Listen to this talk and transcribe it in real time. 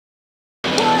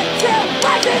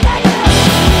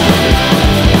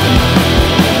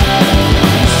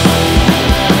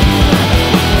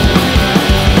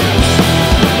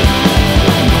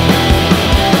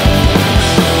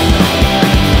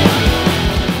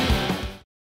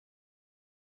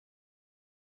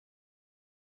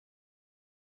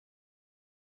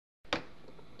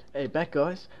Hey, back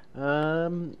guys.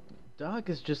 Dark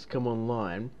has just come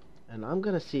online, and I'm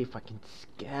gonna see if I can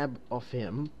scab off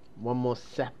him one more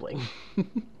sapling.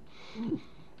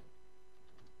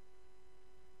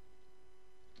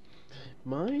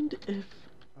 Mind if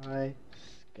I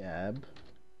scab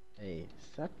a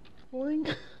sapling?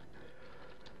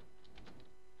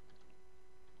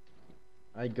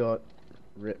 I got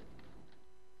ripped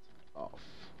off.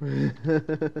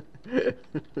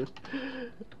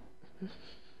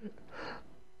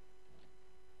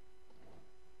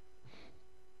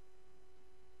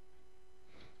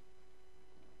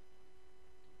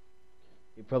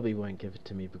 He probably won't give it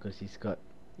to me because he's got...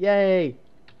 Yay!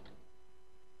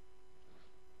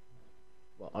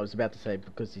 Well, I was about to say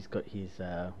because he's got his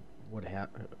wood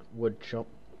shop.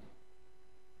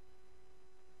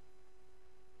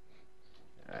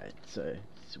 Alright, so,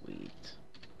 sweet.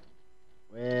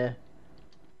 Where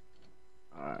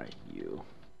are you?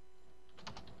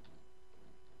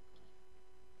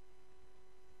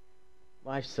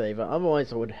 Lifesaver,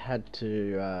 otherwise I would have had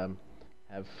to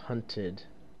have hunted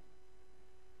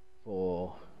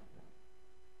for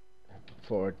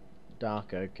a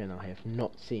dark oak, and I have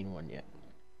not seen one yet.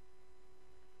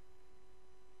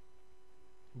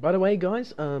 By the way,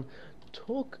 guys,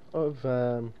 talk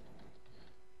of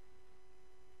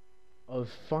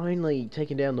finally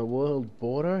taking down the world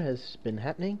border has been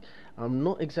happening. I'm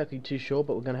not exactly too sure,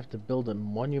 but we're gonna have to build a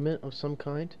monument of some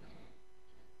kind.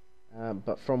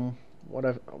 But from what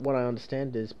I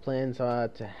understand is plans are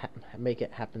to make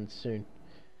it happen soon.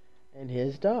 And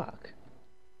here's Dark.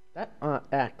 That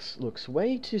axe looks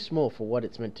way too small for what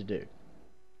it's meant to do.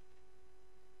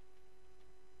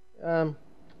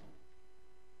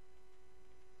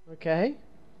 Okay.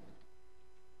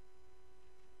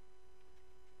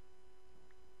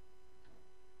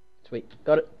 Sweet,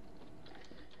 got it.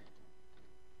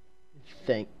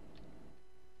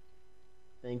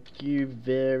 Thank you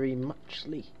very much,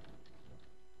 Lee.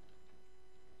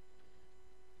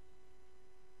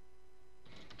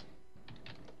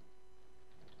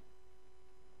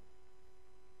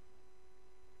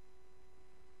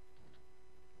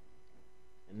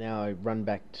 And now I run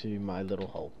back to my little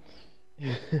hole.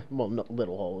 Well, not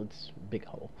little hole, it's a big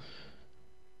hole.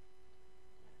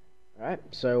 Alright,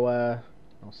 so I'll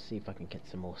see if I can get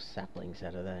some more saplings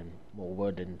out of there and more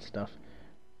wood and stuff.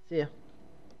 See ya.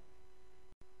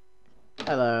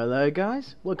 Hello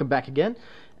guys, welcome back again.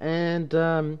 And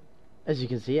as you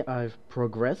can see, I've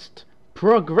progressed,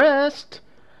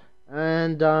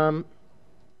 and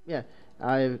yeah,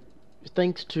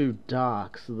 thanks to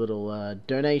Dark's little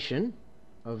donation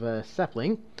of a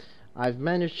sapling, I've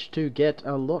managed to get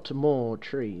a lot more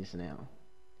trees now.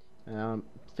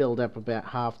 Filled up about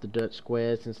half the dirt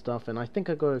squares and stuff, and I think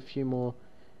I got a few more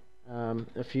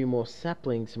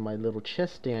saplings in my little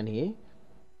chest down here,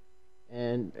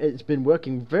 and it's been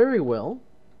working very well,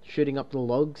 shooting up the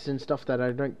logs and stuff that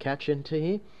I don't catch into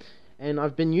here. And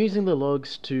I've been using the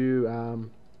logs to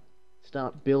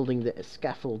start building the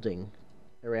scaffolding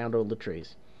around all the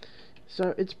trees.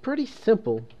 So it's pretty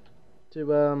simple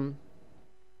to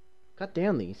cut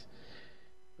down these.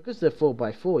 Because they're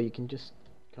 4x4, you can just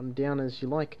come down as you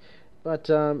like. But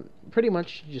pretty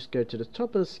much you just go to the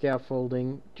top of the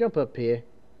scaffolding, jump up here.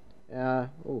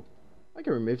 Oh, I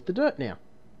can remove the dirt now.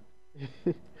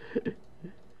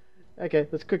 Okay,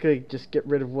 let's quickly just get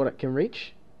rid of what it can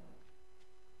reach.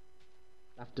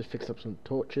 I have to fix up some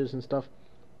torches and stuff.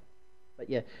 But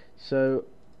yeah, so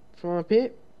from up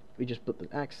here, we just put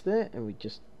the axe there, and we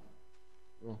just,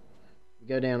 well, we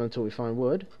go down until we find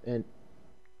wood, and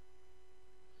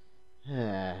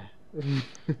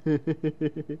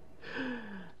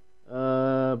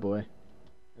oh boy.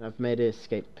 And I've made an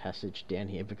escape passage down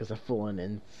here because I've fallen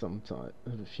in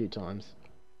a few times.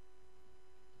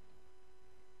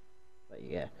 But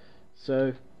yeah,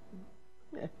 so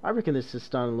yeah, I reckon this is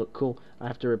starting to look cool. I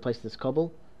have to replace this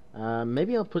cobble.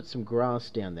 Maybe I'll put some grass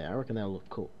down there. I reckon that'll look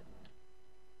cool.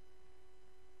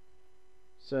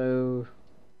 So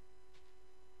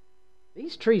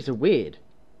these trees are weird.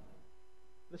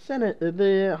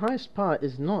 The highest part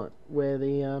is not where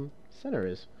the center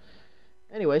is.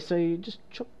 Anyway, so you just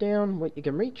chop down what you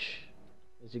can reach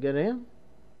as you go down.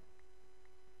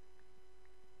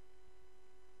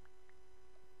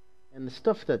 And the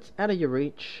stuff that's out of your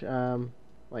reach,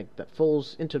 like that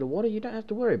falls into the water, you don't have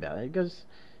to worry about it. It goes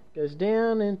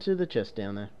down into the chest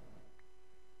down there.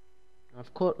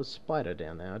 I've caught a spider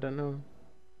down there. I don't know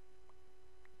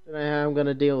how I'm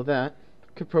gonna deal with that.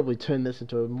 Could probably turn this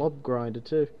into a mob grinder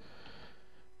too.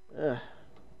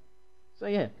 So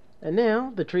yeah, and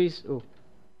now the trees. Oh,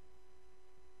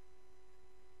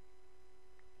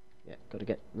 yeah. Got to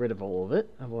get rid of all of it,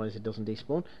 otherwise it doesn't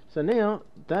despawn. So now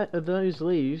those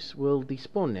leaves will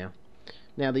despawn now.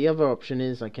 Now the other option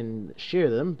is I can shear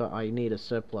them, but I need a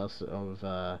surplus of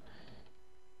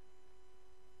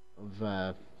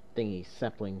thingy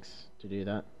saplings to do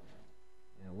that.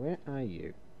 Now where are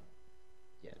you?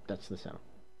 Yeah, that's the center.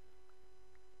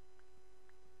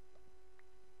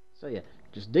 So yeah,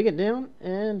 just dig it down,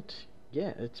 and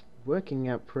yeah, it's working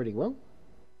out pretty well.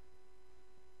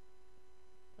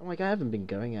 Like, I haven't been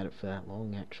going at it for that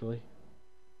long, actually.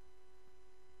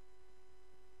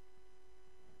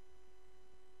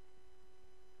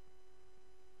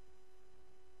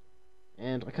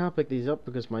 And I can't pick these up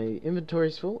because my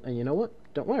inventory's full, and you know what?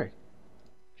 Don't worry.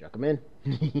 Chuck them in.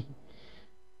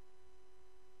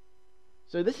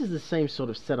 So this is the same sort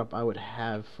of setup I would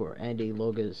have for Andy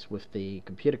loggers with the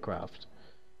computer craft.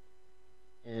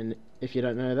 And if you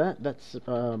don't know that, that's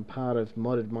part of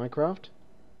modded Minecraft.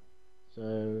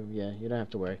 So yeah, you don't have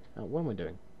to worry. What am I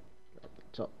doing? Up the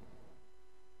top.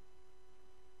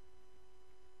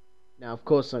 Now of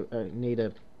course I need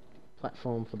a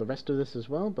platform for the rest of this as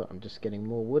well, but I'm just getting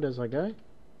more wood as I go.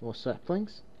 More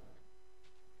saplings.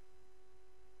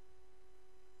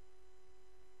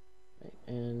 Okay,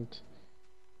 and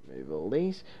move all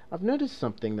these. I've noticed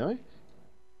something though.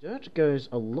 Dirt goes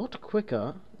a lot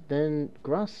quicker than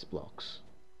grass blocks.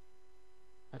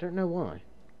 I don't know why.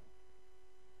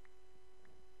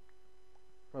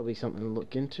 Probably something to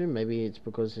look into. Maybe it's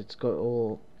because it's got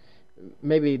all...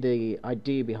 Maybe the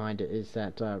idea behind it is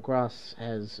that grass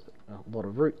has a lot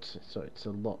of roots, so it's a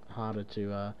lot harder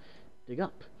to dig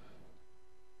up.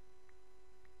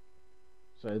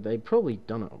 So they probably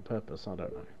done it on purpose, I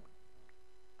don't know.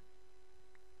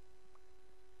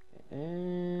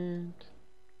 And...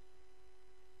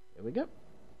 there we go.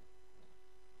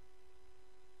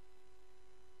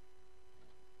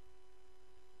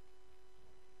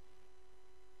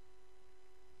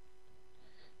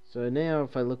 So now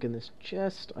if I look in this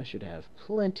chest, I should have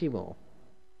plenty more.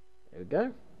 There we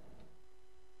go.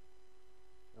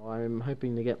 Now I'm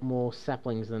hoping to get more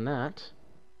saplings than that.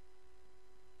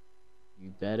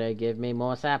 You better give me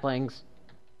more saplings.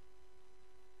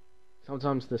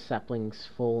 Sometimes the saplings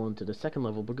fall onto the second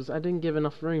level because I didn't give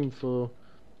enough room for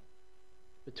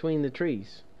between the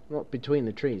trees. Not between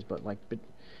the trees, but like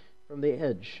from the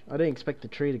edge. I didn't expect the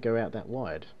tree to go out that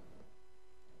wide.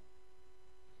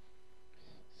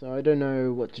 So I don't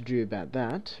know what to do about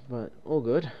that, but all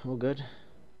good, all good.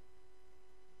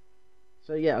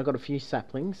 So yeah, I got a few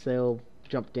saplings. They'll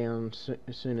jump down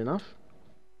soon enough.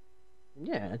 And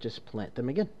yeah, I just plant them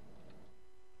again.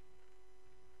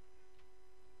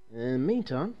 In the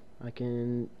meantime, I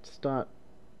can start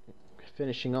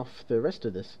finishing off the rest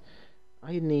of this.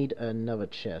 I need another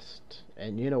chest,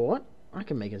 and you know what? I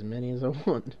can make as many as I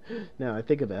want. Now I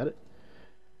think about it.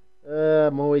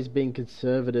 I'm always being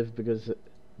conservative because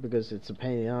it's a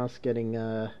pain in the ass getting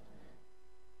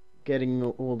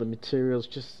all the materials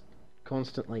just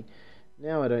constantly.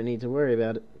 Now I don't need to worry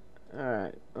about it.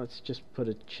 Alright, let's just put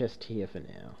a chest here for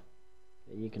now.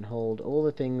 You can hold all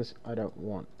the things I don't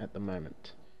want at the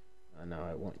moment. I know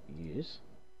I won't use.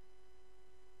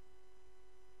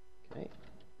 Okay,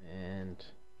 and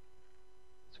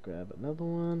let's grab another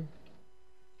one.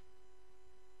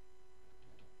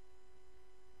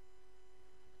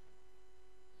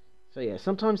 So yeah,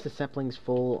 sometimes the saplings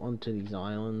fall onto these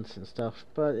islands and stuff,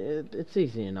 but it's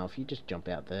easy enough. You just jump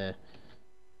out there.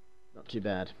 Not too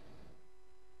bad.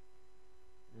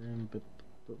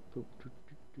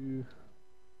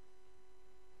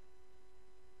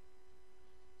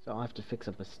 So I'll have to fix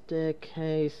up a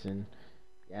staircase and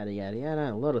yada yada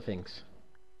yada, a lot of things.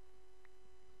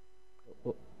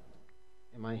 Oh,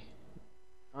 am I?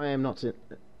 I am not. It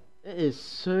is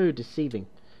so deceiving.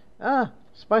 Ah,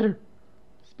 spider!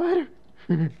 Spider!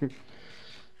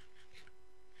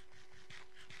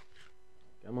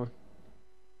 Come on.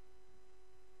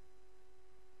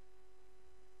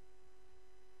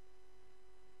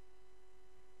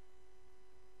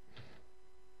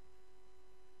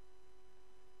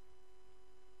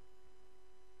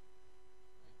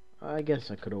 I guess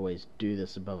I could always do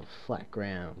this above flat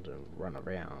ground and run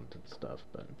around and stuff,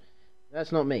 but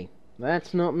that's not me.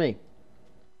 That's not me.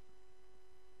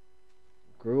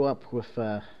 Grew up with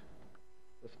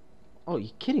oh,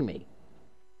 you're kidding me.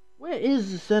 Where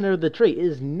is the center of the tree? It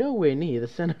is nowhere near the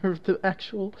center of the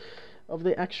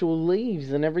actual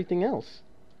leaves and everything else.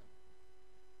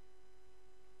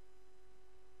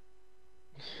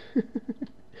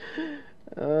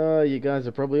 Oh, you guys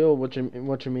are probably all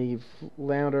watching me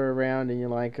flounder around, and you're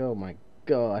like, oh my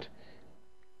god.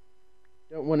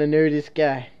 Don't want to know this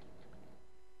guy.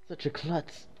 Such a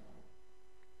klutz.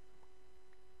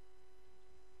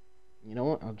 You know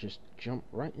what? I'll just jump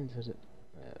right into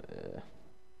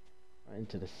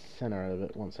the center of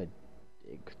it once I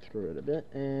dig through it a bit,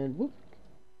 and whoop.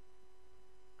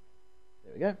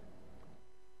 There we go.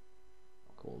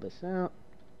 I'll call this out.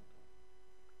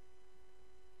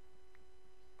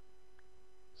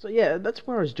 So yeah, that's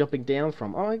where I was jumping down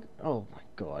from. Oh my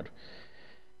god.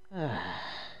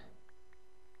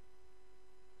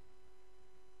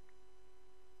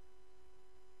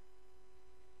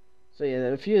 So yeah,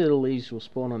 a few little leaves will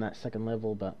spawn on that second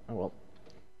level, but oh well.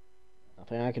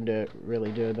 Nothing I can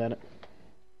really do about it.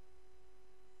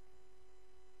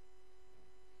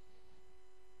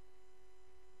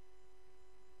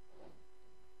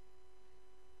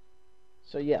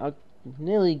 So yeah, I've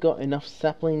nearly got enough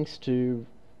saplings to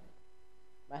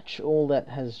match all that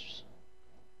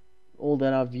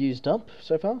I've used up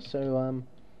so far. So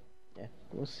yeah,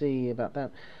 we'll see about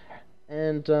that.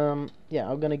 And yeah,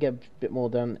 I'm gonna get a bit more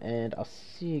done, and I'll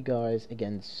see you guys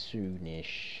again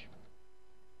soonish.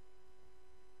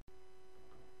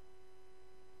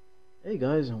 Hey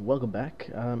guys, and welcome back.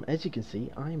 As you can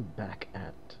see, I'm back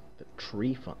at the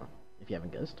tree farm, if you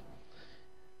haven't guessed.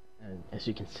 And as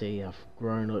you can see, I've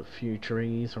grown a few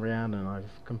trees around, and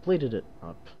I've completed it.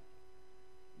 I've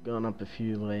gone up a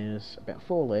few layers, about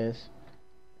 4 layers,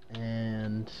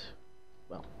 and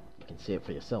well, you can see it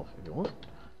for yourself if you want.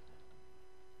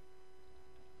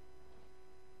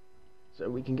 So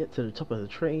we can get to the top of the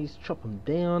trees, chop them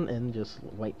down, and just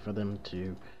wait for them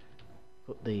to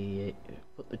put the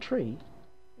tree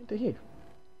into here,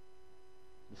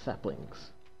 the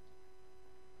saplings.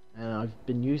 And I've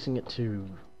been using it to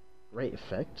great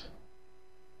effect.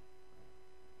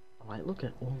 Like, look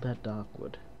at all that dark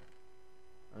wood.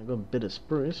 I got a bit of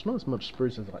spruce, not as much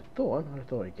spruce as I thought. I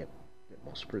thought I'd get a bit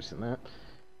more spruce than that.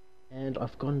 And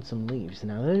I've gotten some leaves.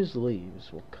 Now those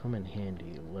leaves will come in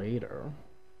handy later.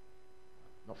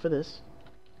 Not for this,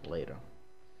 later.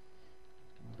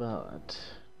 But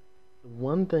the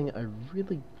one thing I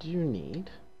really do need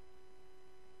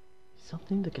is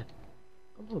something to get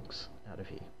the logs out of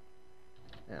here.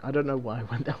 I don't know why I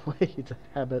went that way, it's a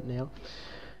habit now.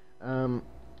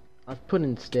 I've put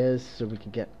in stairs so we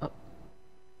can get up.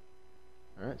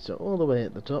 Alright, so all the way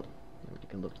at the top, and we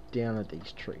can look down at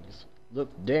these trees.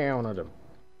 Look down at them.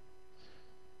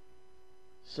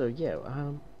 So yeah,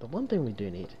 the one thing we do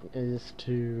need is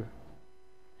to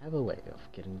have a way of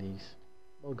getting these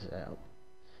logs out.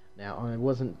 Now, I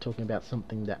wasn't talking about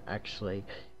something that actually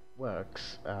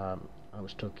works. I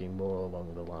was talking more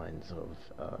along the lines of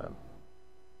a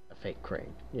fake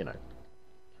crane, you know,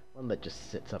 one that just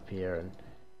sits up here and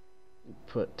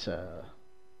put,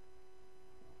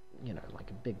 you know,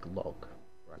 like a big log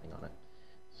running on it.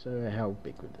 So how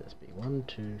big would this be? 1,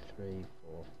 2, 3,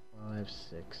 4, 5,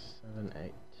 6, 7,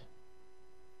 8.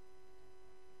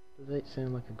 Does 8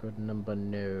 sound like a good number?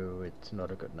 No, it's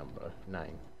not a good number.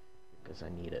 9, because I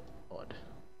need it odd.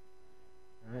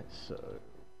 Alright, so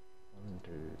 1,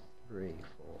 2, 3,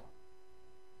 4,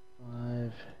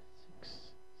 5,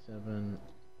 6, 7,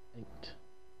 8,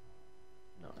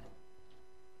 9.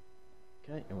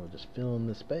 Okay, and we'll just fill in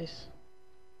the space.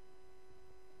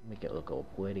 Make it look all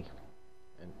pretty.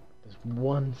 And there's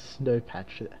one snow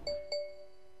patch there.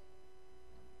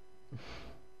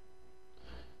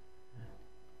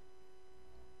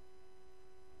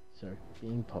 So,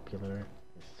 being popular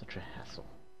is such a hassle.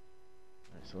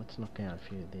 Alright, so let's knock out a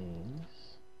few of these.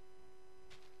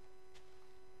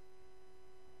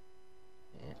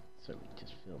 Yeah, so we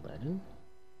just fill that in.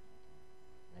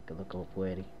 Make it look all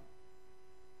pretty.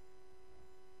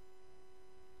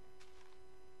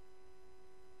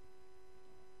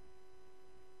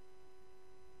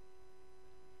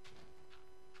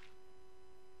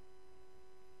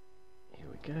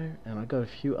 Go, and I got a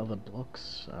few other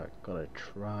blocks I've got to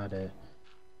try to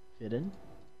fit in.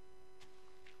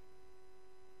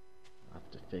 I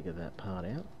have to figure that part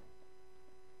out.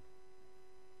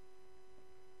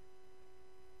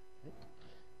 Okay.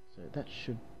 So that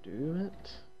should do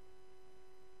it.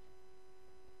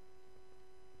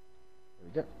 There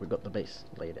we go, we got the base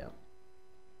laid out,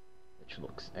 which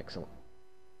looks excellent.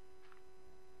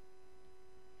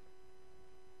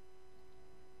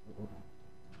 Ooh.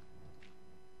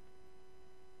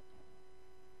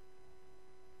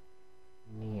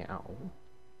 Meow.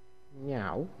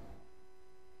 Meow.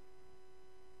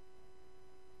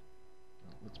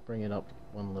 Let's bring it up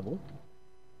one level.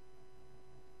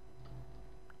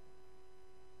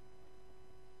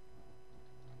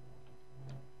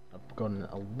 I've gotten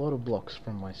a lot of blocks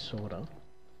from my sorter.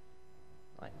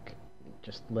 Like,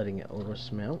 just letting it auto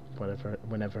smelt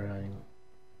whenever I'm,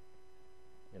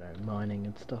 you know, mining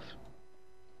and stuff.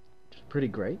 Which is pretty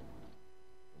great.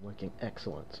 Working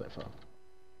excellent so far.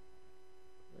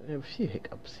 A few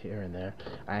hiccups here and there.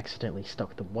 I accidentally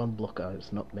stuck the one block I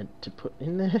was not meant to put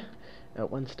in there at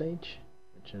one stage,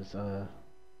 which is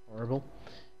horrible.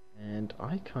 And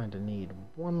I kinda need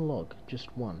one log,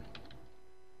 just one.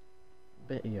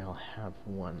 Bet you I'll have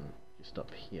one just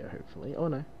up here, hopefully. Oh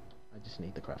no, I just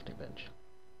need the crafting bench.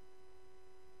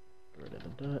 Get rid of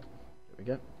the dirt. There we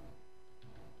go.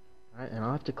 Alright, and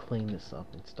I'll have to clean this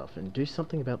up and stuff and do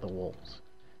something about the walls.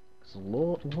 Because the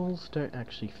walls don't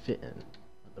actually fit in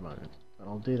at the moment. But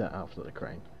I'll do that after the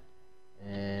crane.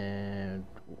 And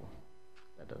ooh,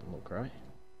 that doesn't look right.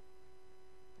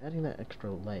 Adding that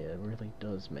extra layer really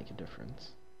does make a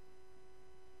difference.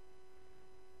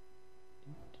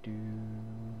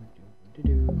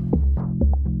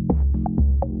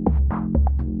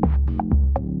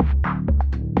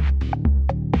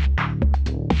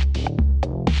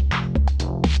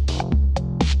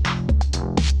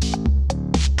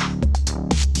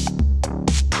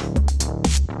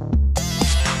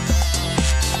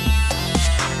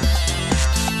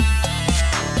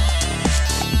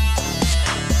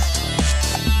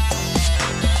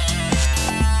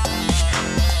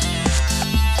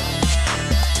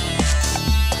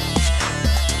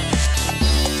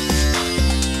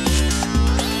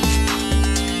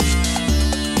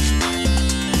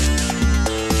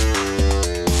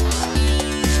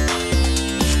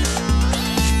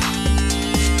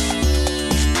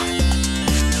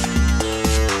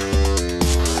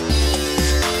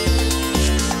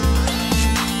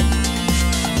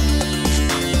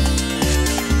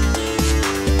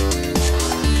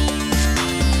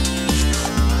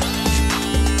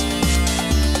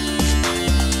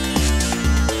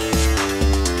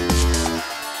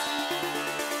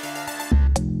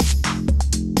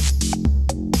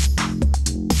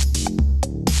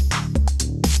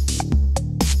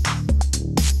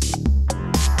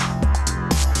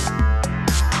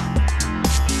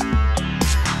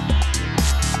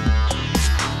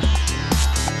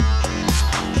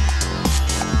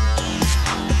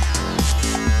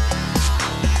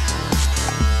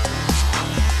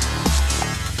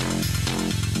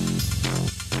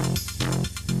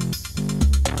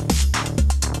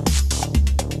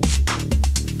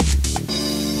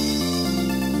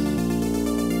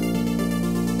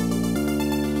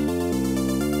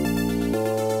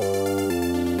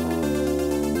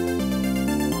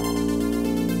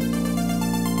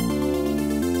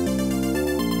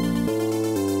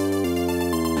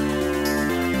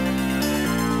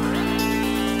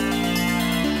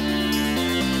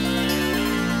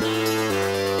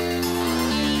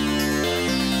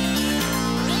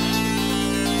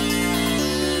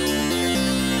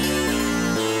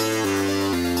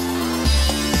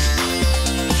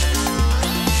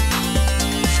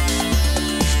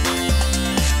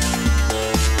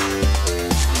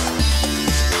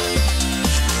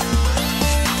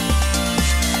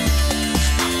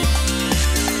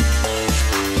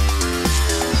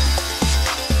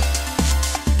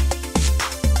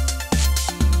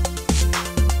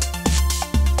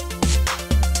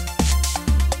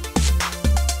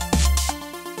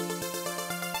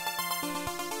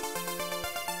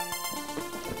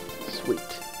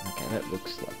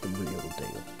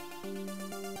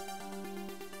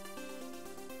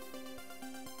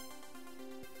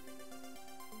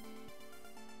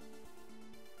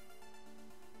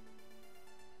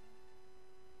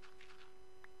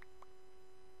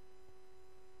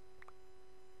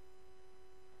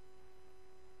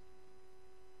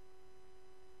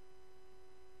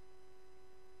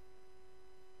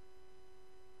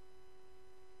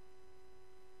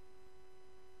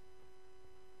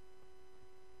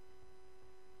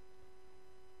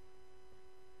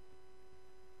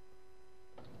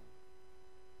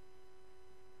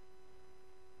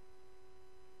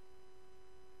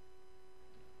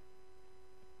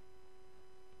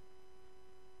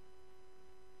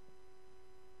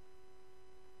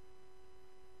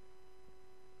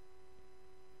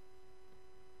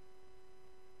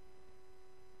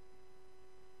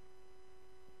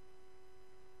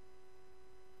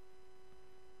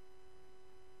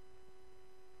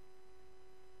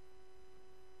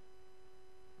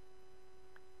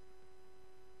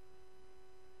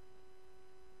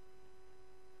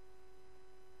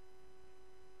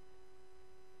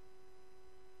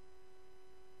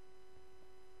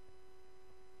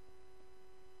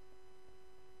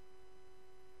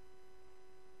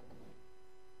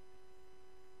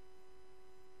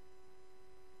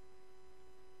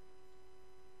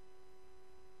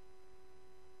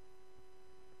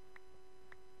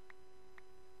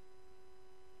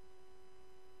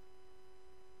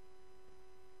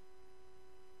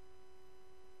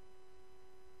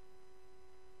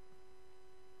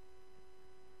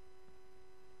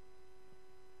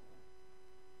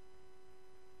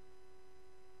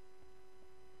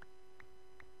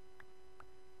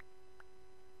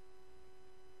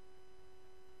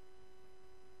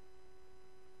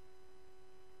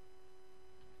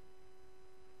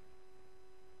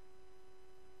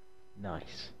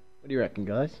 Nice. What do you reckon,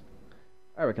 guys?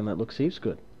 I reckon that looks heaps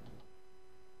good.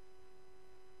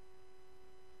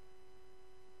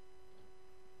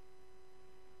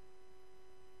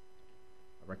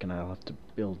 I reckon I'll have to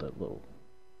build a little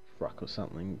truck or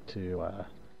something to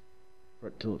for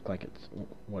it to look like it's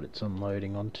what it's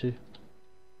unloading onto.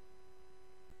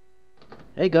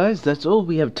 Hey guys, that's all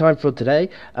we have time for today.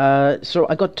 So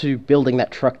I got to building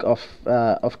that truck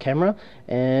off camera,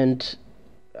 and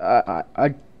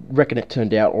I reckon it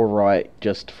turned out alright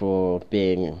just for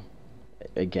being,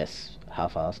 I guess,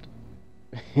 half-assed.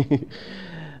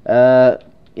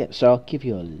 Yeah, so I'll give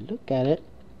you a look at it.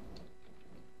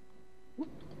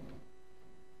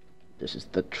 This is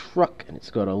the truck, and it's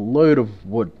got a load of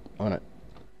wood on it.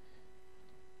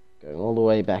 Going all the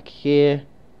way back here.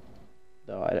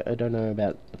 Though I don't know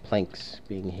about the planks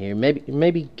being here.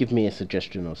 Maybe give me a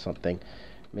suggestion or something.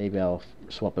 Maybe I'll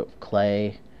swap it with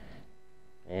clay.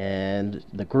 And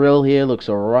the grill here looks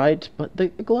alright, but the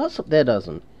glass up there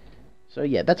doesn't. So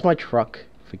yeah, that's my truck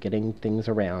for getting things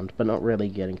around, but not really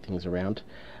getting things around.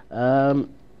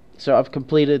 So I've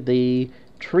completed the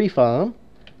tree farm.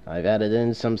 I've added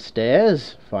in some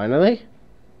stairs, finally.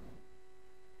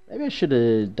 Maybe I should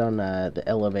have done the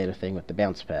elevator thing with the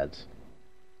bounce pads.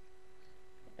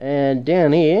 And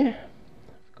down here,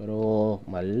 I've got all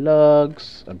my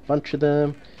logs, a bunch of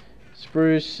them.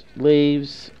 Spruce,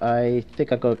 leaves. I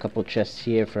think I got a couple chests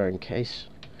here for in case.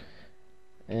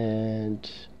 And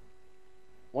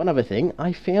one other thing,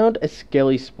 I found a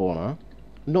skelly spawner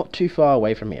not too far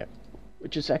away from here,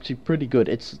 which is actually pretty good.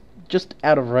 It's just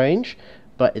out of range,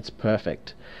 but it's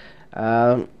perfect.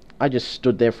 I just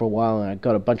stood there for a while and I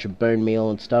got a bunch of bone meal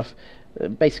and stuff.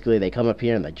 Basically, they come up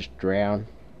here and they just drown.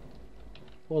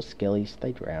 Poor skellies,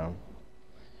 they drown.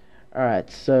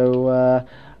 Alright, so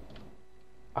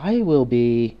I will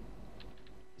be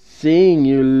seeing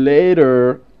you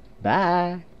later.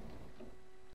 Bye.